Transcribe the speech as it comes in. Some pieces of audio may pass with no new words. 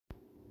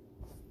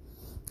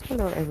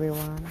Hello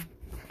everyone.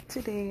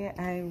 Today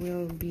I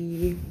will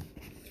be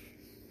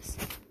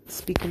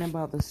speaking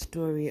about the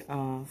story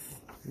of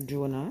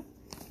Jonah,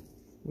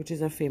 which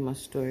is a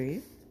famous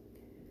story.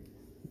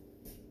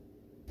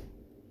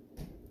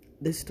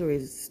 This story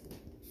is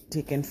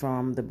taken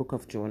from the book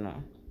of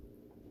Jonah.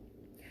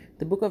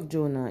 The book of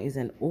Jonah is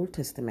an Old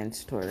Testament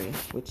story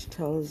which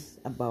tells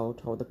about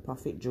how the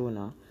prophet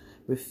Jonah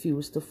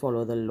refused to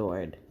follow the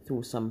Lord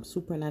through some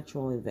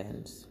supernatural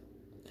events.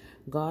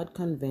 God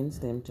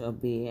convinced them to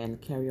obey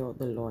and carry out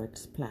the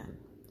Lord's plan.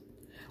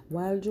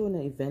 While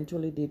Jonah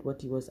eventually did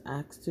what he was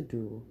asked to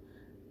do,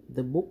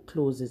 the book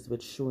closes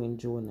with showing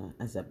Jonah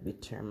as a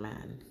bitter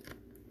man.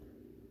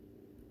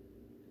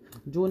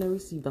 Jonah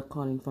received a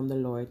calling from the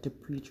Lord to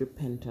preach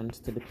repentance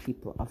to the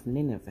people of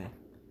Nineveh.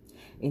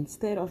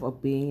 Instead of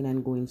obeying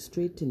and going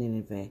straight to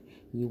Nineveh,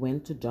 he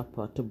went to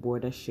Joppa to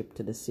board a ship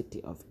to the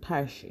city of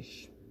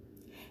Tarshish.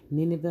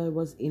 Nineveh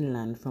was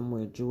inland from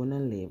where Jonah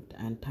lived,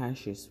 and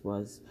Tarshish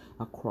was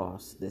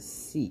across the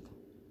sea.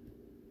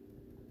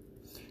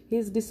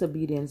 His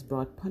disobedience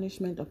brought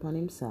punishment upon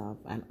himself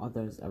and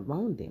others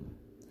around him.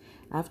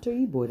 After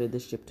he boarded the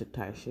ship to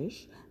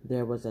Tarshish,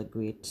 there was a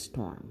great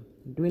storm.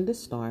 During the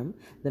storm,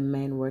 the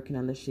men working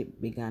on the ship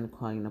began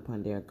calling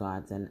upon their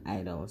gods and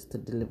idols to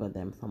deliver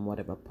them from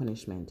whatever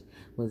punishment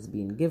was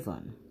being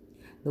given.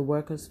 The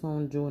workers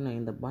found Jonah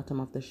in the bottom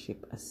of the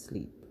ship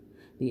asleep.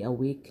 They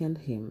awakened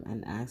him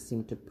and asked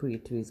him to pray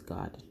to his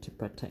God to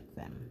protect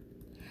them.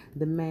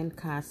 The men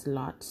cast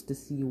lots to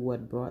see who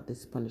had brought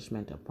this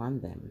punishment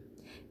upon them.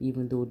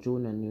 Even though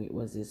Jonah knew it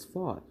was his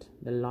fault,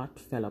 the lot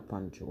fell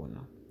upon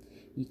Jonah.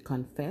 He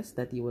confessed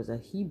that he was a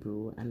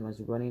Hebrew and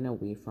was running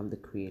away from the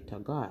Creator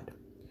God.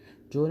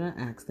 Jonah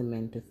asked the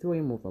men to throw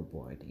him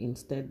overboard.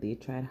 Instead, they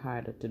tried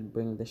harder to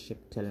bring the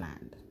ship to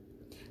land.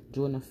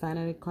 Jonah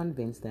finally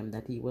convinced them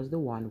that he was the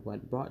one who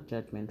had brought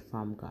judgment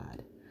from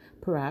God.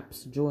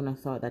 Perhaps Jonah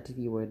thought that if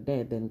he were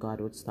dead, then God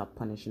would stop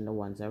punishing the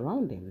ones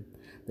around him.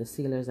 The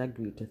sailors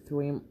agreed to throw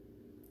him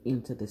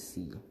into the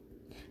sea.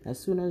 As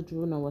soon as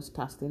Jonah was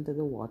tossed into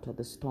the water,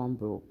 the storm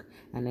broke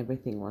and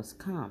everything was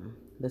calm.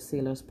 The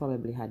sailors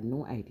probably had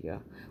no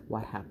idea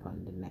what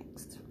happened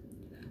next.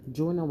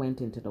 Jonah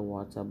went into the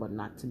water, but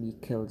not to be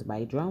killed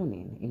by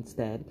drowning.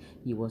 Instead,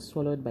 he was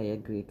swallowed by a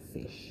great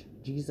fish.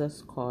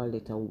 Jesus called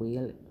it a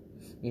whale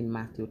in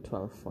Matthew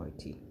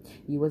 12:40.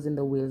 He was in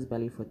the whale's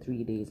belly for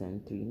 3 days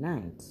and 3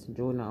 nights.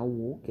 Jonah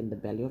awoke in the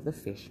belly of the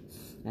fish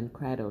and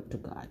cried out to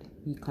God.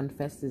 He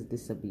confessed his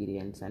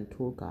disobedience and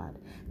told God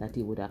that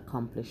he would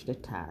accomplish the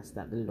task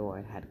that the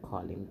Lord had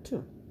called him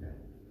to.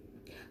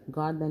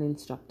 God then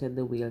instructed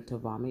the whale to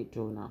vomit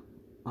Jonah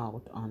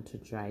out onto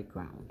dry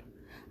ground.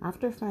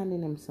 After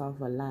finding himself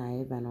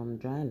alive and on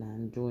dry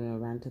land, Jonah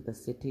ran to the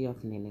city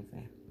of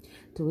Nineveh.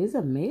 To his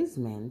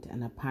amazement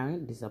and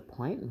apparent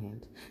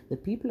disappointment, the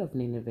people of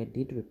Nineveh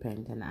did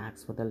repent and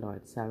ask for the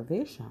Lord's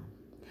salvation.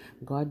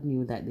 God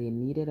knew that they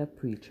needed a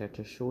preacher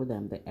to show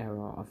them the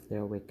error of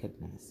their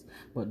wickedness,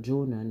 but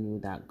Jonah knew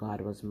that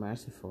God was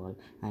merciful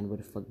and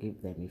would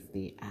forgive them if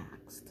they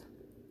asked.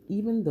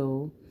 Even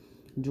though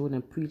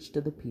Jonah preached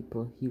to the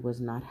people, he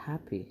was not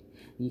happy.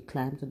 He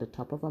climbed to the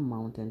top of a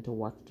mountain to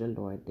watch the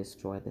Lord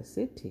destroy the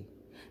city.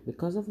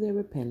 Because of their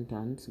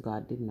repentance,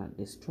 God did not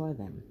destroy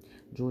them.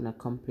 Jonah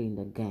complained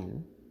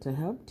again. To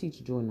help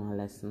teach Jonah a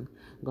lesson,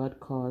 God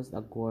caused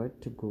a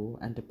gourd to grow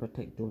and to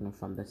protect Jonah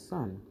from the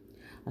sun.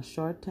 A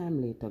short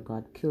time later,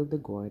 God killed the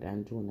gourd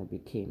and Jonah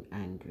became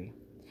angry.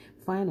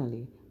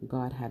 Finally,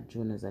 God had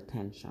Jonah's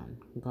attention.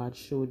 God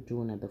showed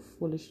Jonah the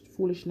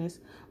foolishness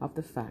of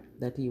the fact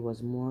that he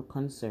was more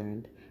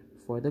concerned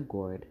for the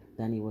gourd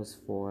than he was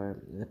for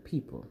the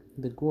people.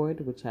 The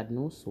gourd, which had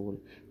no soul,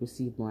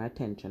 received more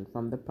attention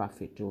from the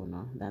prophet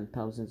Jonah than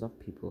thousands of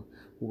people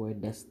who were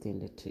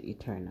destined to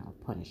eternal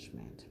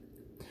punishment.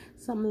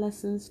 Some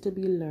lessons to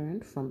be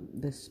learned from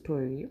this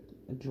story,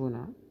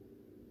 Jonah.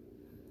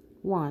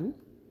 1.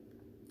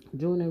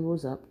 Jonah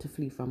rose up to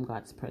flee from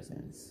God's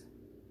presence.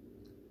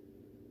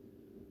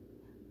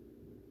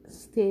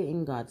 Stay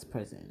in God's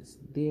presence.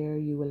 There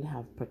you will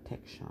have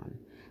protection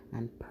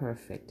and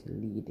perfect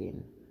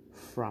leading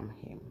from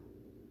Him.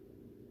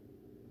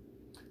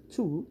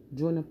 2.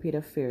 Jonah paid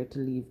a fare to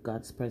leave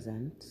God's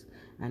presence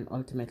and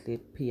ultimately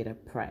paid a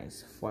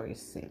price for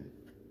his sin.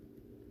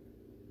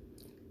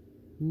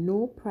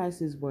 No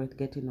price is worth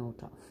getting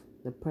out of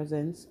the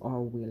presence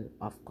or will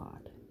of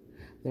God.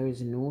 There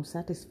is no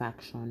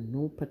satisfaction,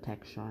 no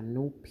protection,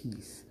 no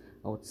peace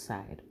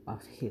outside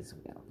of His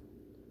will.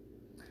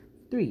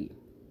 3.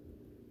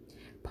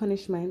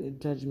 Punishment,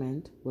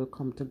 judgment will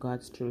come to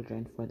God's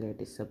children for their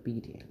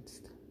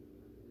disobedience.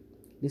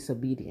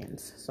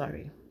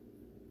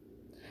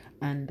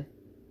 And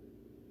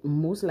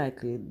most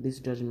likely, this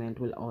judgment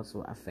will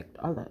also affect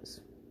others.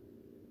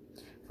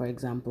 For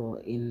example,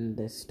 in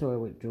the story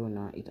with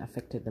Jonah, it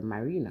affected the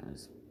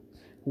mariners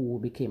who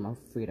became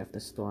afraid of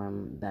the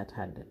storm that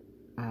had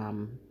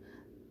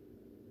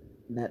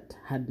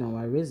now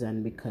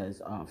arisen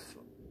because of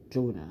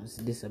Jonah's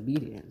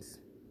disobedience.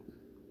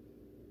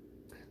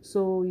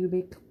 So you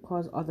may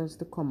cause others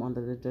to come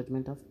under the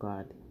judgment of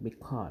God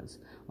because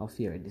of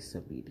your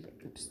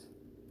disobedience.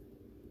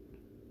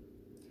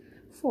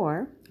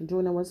 4.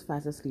 Jonah was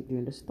fast asleep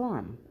during the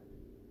storm.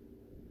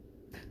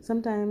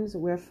 Sometimes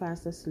we're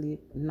fast asleep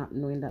not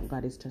knowing that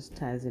God is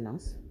chastising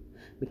us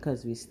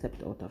because we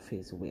stepped out of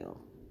His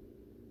will.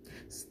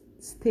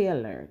 Stay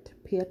alert.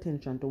 Pay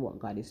attention to what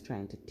God is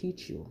trying to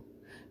teach you.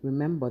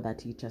 Remember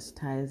that He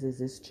chastises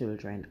His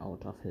children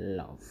out of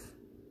love.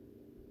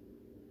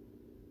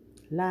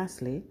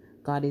 Lastly,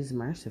 God is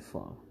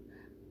merciful.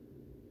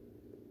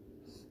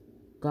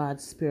 God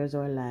spares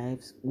our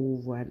lives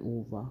over and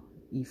over.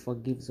 He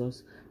forgives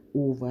us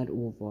over and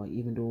over,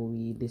 even though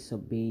we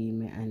disobey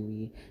Him and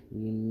we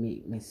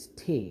make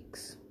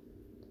mistakes.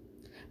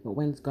 But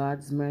when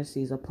God's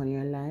mercy is upon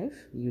your life,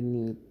 you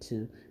need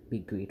to be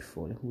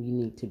grateful. We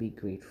need to be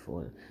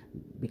grateful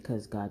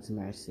because God's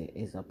mercy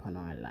is upon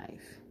our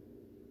life.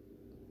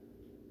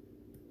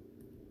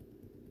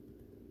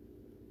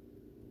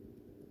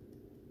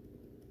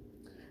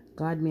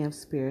 God may have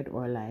spared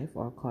our life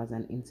or caused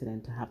an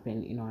incident to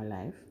happen in our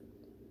life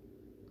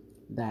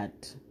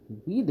that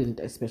we didn't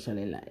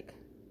especially like,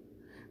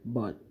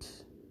 but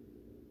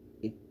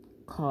it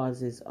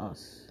causes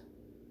us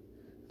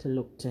to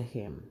look to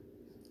Him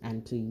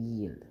and to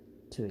yield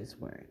to His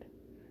word.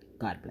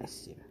 God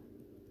bless you.